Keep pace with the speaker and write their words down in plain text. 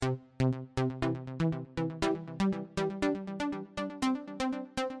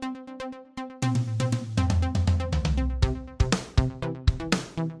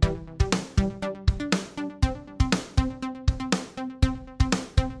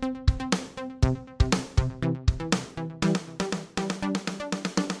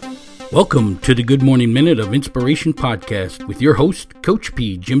Welcome to the Good Morning Minute of Inspiration podcast with your host, Coach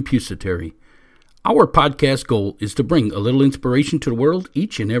P, Jim Pusateri. Our podcast goal is to bring a little inspiration to the world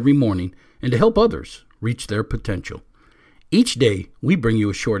each and every morning and to help others reach their potential. Each day, we bring you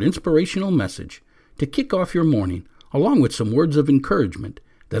a short inspirational message to kick off your morning along with some words of encouragement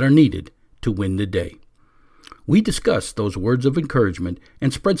that are needed to win the day. We discuss those words of encouragement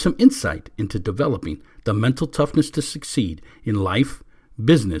and spread some insight into developing the mental toughness to succeed in life,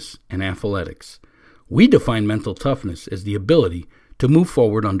 business, and athletics. We define mental toughness as the ability to move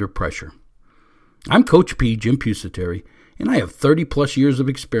forward under pressure. I'm Coach P, Jim Pusateri, and I have 30 plus years of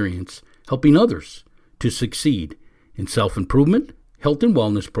experience helping others to succeed in self-improvement, health and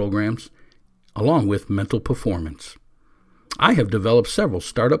wellness programs, along with mental performance. I have developed several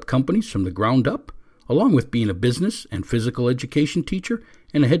startup companies from the ground up, along with being a business and physical education teacher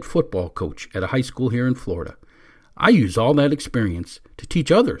and a head football coach at a high school here in Florida. I use all that experience to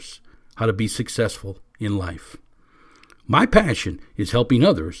teach others how to be successful in life. My passion is helping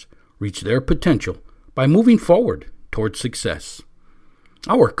others reach their potential by moving forward towards success.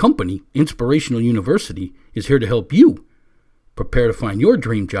 Our company, Inspirational University, is here to help you prepare to find your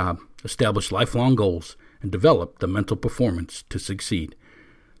dream job, establish lifelong goals, and develop the mental performance to succeed.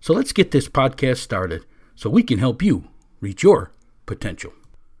 So let's get this podcast started so we can help you reach your potential.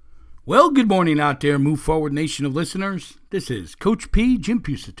 Well, good morning out there, Move Forward Nation of listeners. This is Coach P, Jim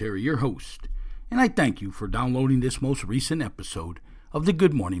Pusateri, your host, and I thank you for downloading this most recent episode of the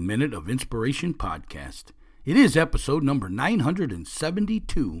Good Morning Minute of Inspiration podcast. It is episode number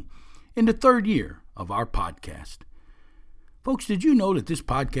 972 in the third year of our podcast. Folks, did you know that this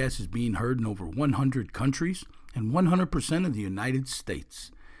podcast is being heard in over 100 countries and 100% of the United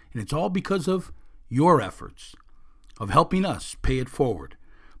States? And it's all because of your efforts of helping us pay it forward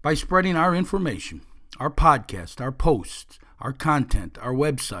by spreading our information, our podcast, our posts, our content, our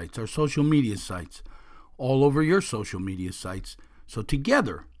websites, our social media sites, all over your social media sites. So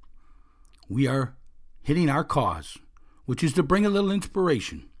together, we are hitting our cause, which is to bring a little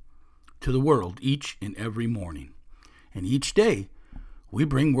inspiration to the world each and every morning. And each day, we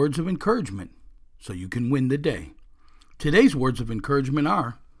bring words of encouragement so you can win the day. Today's words of encouragement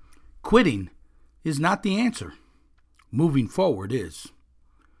are, quitting is not the answer. Moving forward is.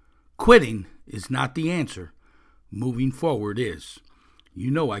 Quitting is not the answer. Moving forward is.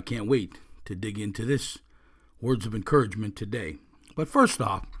 You know I can't wait to dig into this words of encouragement today. But first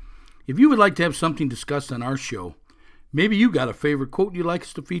off, if you would like to have something discussed on our show, maybe you got a favorite quote you'd like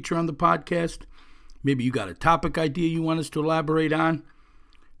us to feature on the podcast, maybe you got a topic idea you want us to elaborate on,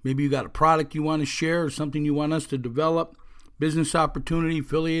 maybe you got a product you want to share or something you want us to develop, business opportunity,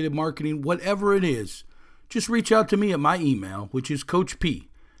 affiliated marketing, whatever it is, just reach out to me at my email, which is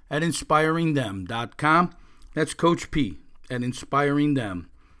coachp@inspiringthem.com. That's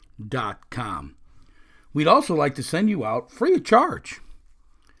coachp@inspiringthem.com. We'd also like to send you out, free of charge,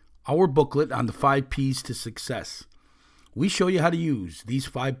 our booklet on the 5 P's to success. We show you how to use these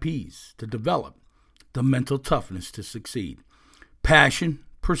 5 P's to develop the mental toughness to succeed. Passion,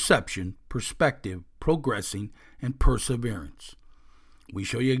 perception, perspective, progressing, and perseverance. We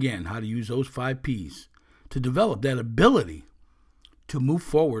show you again how to use those 5 P's to develop that ability to move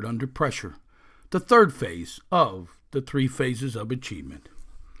forward under pressure. The third phase of the 3 phases of achievement.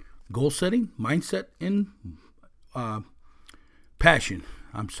 Goal setting, mindset, and passion,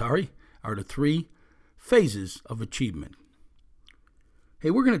 are the 3 phases of achievement. Hey,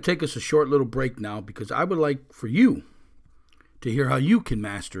 we're going to take us a short little break now because I would like for you to hear how you can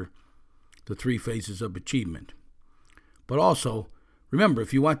master the 3 phases of achievement. But also, remember,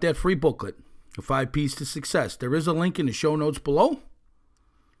 if you want that free booklet, the 5 P's to success, there is a link in the show notes below,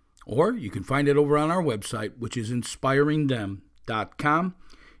 or you can find it over on our website, which is inspiringthem.com,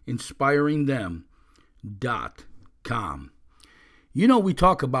 inspiringthem.com. You know, we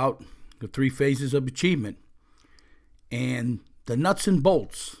talk about the 3 phases of achievement, and the nuts and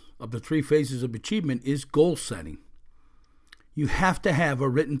bolts of the 3 phases of achievement is goal setting. You have to have a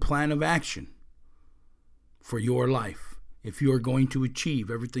written plan of action for your life if you are going to achieve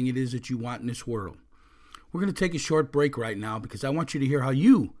everything it is that you want in this world. We're going to take a short break right now because I want you to hear how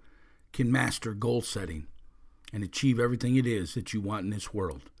you can master goal setting and achieve everything it is that you want in this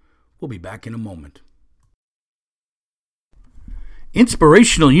world. We'll be back in a moment.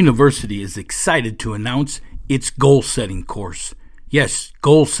 Inspirational University is excited to announce its goal setting course. Yes,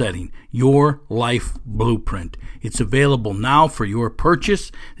 goal setting, your life blueprint. It's available now for your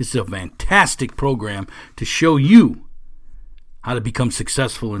purchase. This is a fantastic program to show you how to become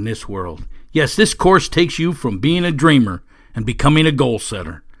successful in this world. Yes, this course takes you from being a dreamer and becoming a goal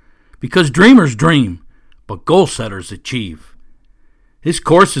setter. Because dreamers dream, but goal setters achieve. This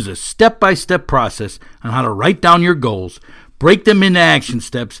course is a step-by-step process on how to write down your goals, break them into action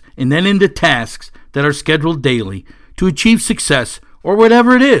steps, and then into tasks that are scheduled daily to achieve success or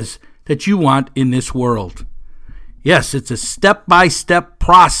whatever it is that you want in this world. Yes, it's a step-by-step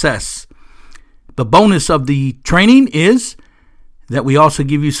process. The bonus of the training is that we also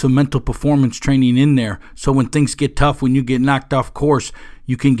give you some mental performance training in there. So when things get tough, when you get knocked off course,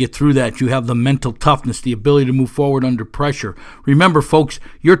 you can get through that. You have the mental toughness, the ability to move forward under pressure. Remember, folks,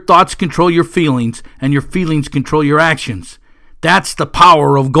 your thoughts control your feelings, and your feelings control your actions. That's the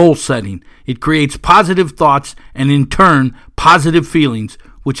power of goal setting. It creates positive thoughts and, in turn, positive feelings,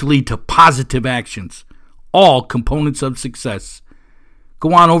 which lead to positive actions. All components of success.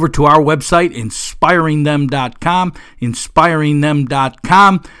 Go on over to our website, inspiringthem.com,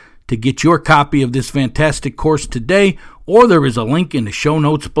 inspiringthem.com, to get your copy of this fantastic course today, or there is a link in the show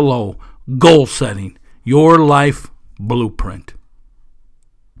notes below. Goal Setting, Your Life Blueprint.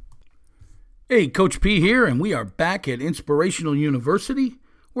 Hey, Coach P here, and we are back at Inspirational University,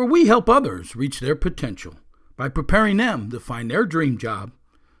 where we help others reach their potential by preparing them to find their dream job,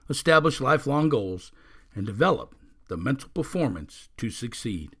 establish lifelong goals, and develop the mental performance to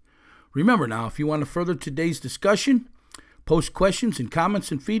succeed. Remember now, if you want to further today's discussion, post questions and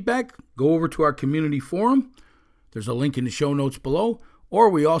comments and feedback, go over to our community forum. There's a link in the show notes below. Or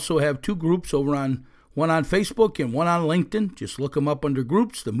we also have two groups over on one on Facebook and one on LinkedIn. Just look them up under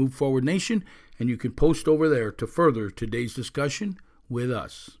groups, the Move Forward Nation, and you can post over there to further today's discussion with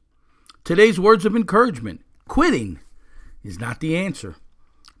us. Today's words of encouragement: quitting is not the answer.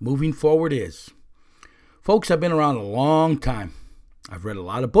 Moving forward is. Folks, I've been around a long time. I've read a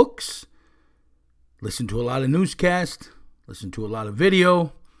lot of books, listened to a lot of newscasts, listened to a lot of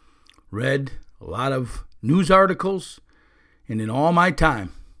video, read a lot of news articles, and in all my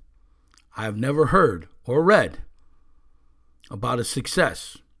time, I've never heard or read about a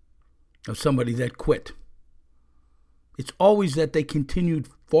success of somebody that quit. It's always that they continued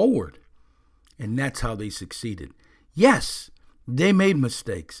forward, and that's how they succeeded. Yes, they made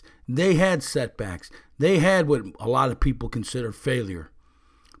mistakes. They had setbacks. They had what a lot of people consider failure.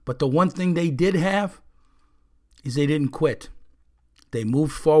 But the one thing they did have is they didn't quit. They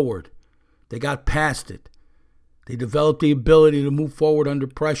moved forward. They got past it. They developed the ability to move forward under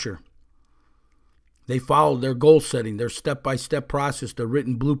pressure. They followed their goal setting, their step-by-step process, their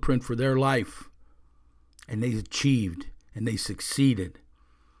written blueprint for their life. And they achieved, and they succeeded.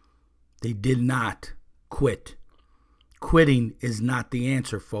 They did not quit. Quitting is not the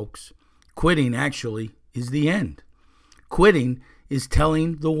answer, folks. Quitting actually is the end. Quitting is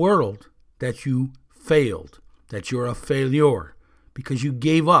telling the world that you failed, that you're a failure, because you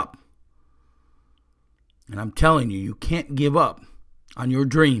gave up. And I'm telling you, you can't give up on your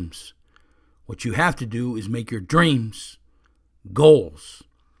dreams. What you have to do is make your dreams goals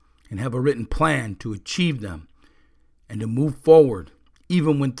and have a written plan to achieve them and to move forward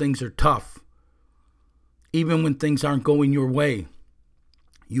even when things are tough, even when things aren't going your way.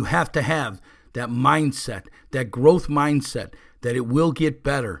 You have to have that mindset, that growth mindset, that it will get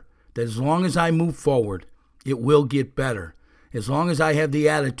better, that as long as I move forward, it will get better. As long as I have the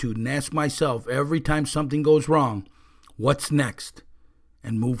attitude and ask myself every time something goes wrong, what's next,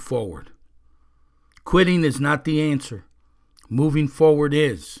 and move forward. Quitting is not the answer. Moving forward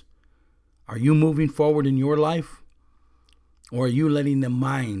is. Are you moving forward in your life? Or are you letting the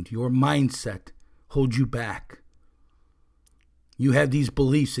mind, your mindset, hold you back? You have these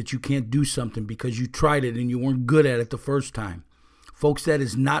beliefs that you can't do something because you tried it and you weren't good at it the first time. Folks, that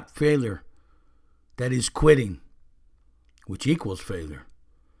is not failure. That is quitting, which equals failure.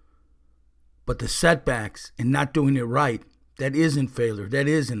 But the setbacks and not doing it right, that isn't failure. That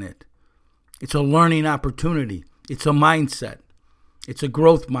isn't it. It's a learning opportunity. It's a mindset. It's a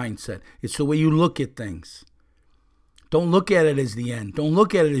growth mindset. It's the way you look at things. Don't look at it as the end. Don't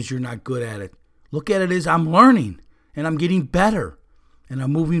look at it as you're not good at it. Look at it as I'm learning and I'm getting better and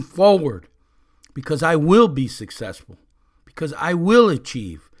I'm moving forward because I will be successful, because I will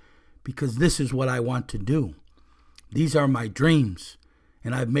achieve, because this is what I want to do. These are my dreams,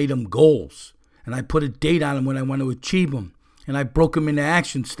 and I've made them goals, and I put a date on them when I want to achieve them, and I broke them into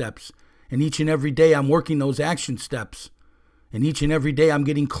action steps, and each and every day I'm working those action steps, and each and every day I'm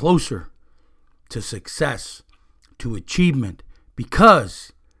getting closer to success, to achievement,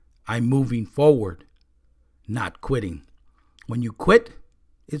 because I'm moving forward, not quitting. When you quit,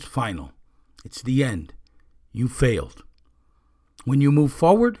 it's final. It's the end. You failed. When you move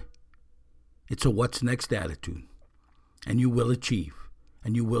forward, it's a what's next attitude. And you will achieve.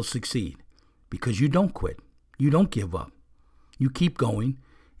 And you will succeed. Because you don't quit. You don't give up. You keep going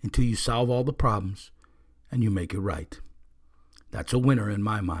until you solve all the problems and you make it right. That's a winner in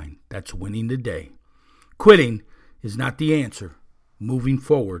my mind. That's winning the day. Quitting is not the answer. Moving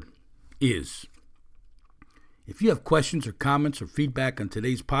forward is. If you have questions or comments or feedback on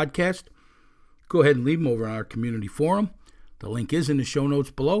today's podcast, go ahead and leave them over on our community forum. The link is in the show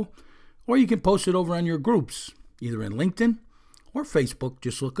notes below, or you can post it over on your groups, either in LinkedIn or Facebook.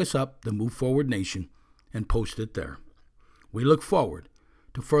 Just look us up, the Move Forward Nation, and post it there. We look forward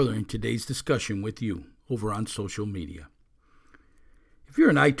to furthering today's discussion with you over on social media. If you're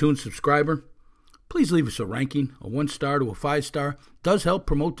an iTunes subscriber, please leave us a ranking. A 1-star to a 5-star does help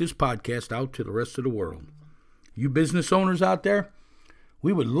promote this podcast out to the rest of the world. You business owners out there,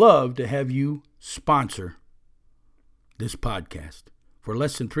 we would love to have you sponsor this podcast. For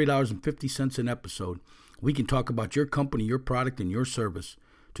less than $3.50 an episode, we can talk about your company, your product, and your service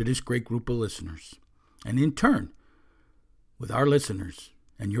to this great group of listeners. And in turn, with our listeners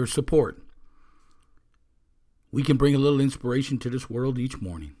and your support, we can bring a little inspiration to this world each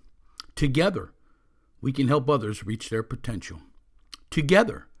morning. Together, we can help others reach their potential.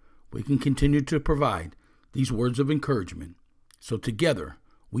 Together, we can continue to provide these words of encouragement. So together,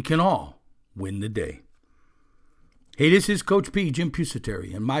 we can all win the day. Hey, this is Coach P, Jim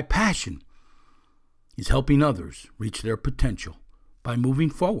Pusateri, and my passion is helping others reach their potential by moving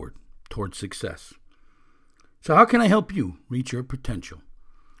forward towards success. So how can I help you reach your potential?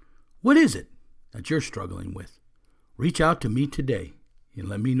 What is it that you're struggling with? Reach out to me today and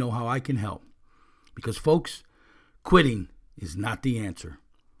let me know how I can help. Because, folks, quitting is not the answer.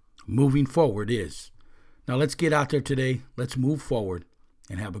 Moving forward is. Now, let's get out there today. Let's move forward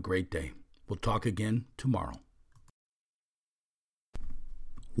and have a great day. We'll talk again tomorrow.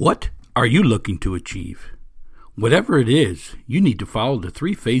 What are you looking to achieve? Whatever it is, you need to follow the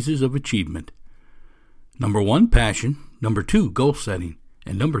 3 phases of achievement. Number 1, passion. Number 2, goal setting.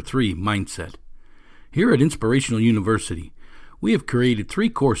 And number 3, mindset. Here at Inspirational University, we have created 3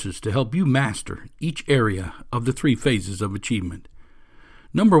 courses to help you master each area of the 3 phases of achievement.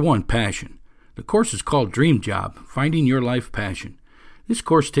 Number 1, passion. The course is called Dream Job, Finding Your Life Passion. This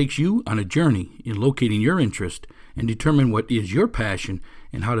course takes you on a journey in locating your interest and determine what is your passion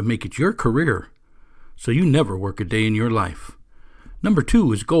and how to make it your career so you never work a day in your life. Number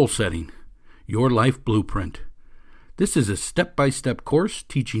 2 is goal setting, Your Life Blueprint. This is a step-by-step course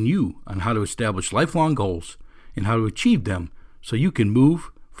teaching you on how to establish lifelong goals and how to achieve them so you can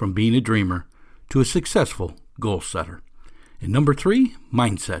move from being a dreamer to a successful goal setter. And number 3,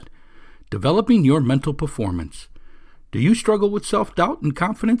 mindset, developing your mental performance. Do you struggle with self-doubt and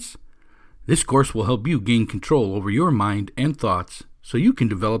confidence? This course will help you gain control over your mind and thoughts so you can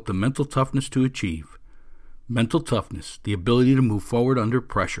develop the mental toughness to achieve. Mental toughness, the ability to move forward under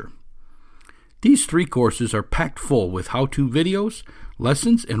pressure. These 3 courses are packed full with how-to videos,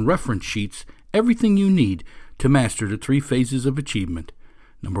 lessons, and reference sheets, everything you need to master the 3 phases of achievement.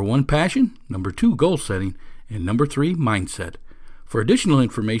 Number 1, passion. Number 2, goal setting. And number 3, mindset. For additional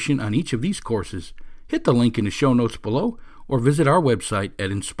information on each of these courses, hit the link in the show notes below or visit our website at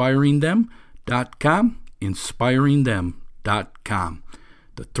inspiringthem.com, inspiringthem.com.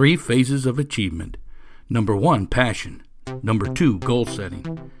 The 3 phases of achievement. Number 1, passion. Number 2, goal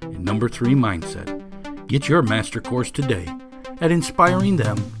setting. And number 3, mindset. Get your master course today at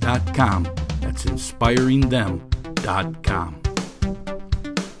inspiringthem.com. That's inspiringthem.com.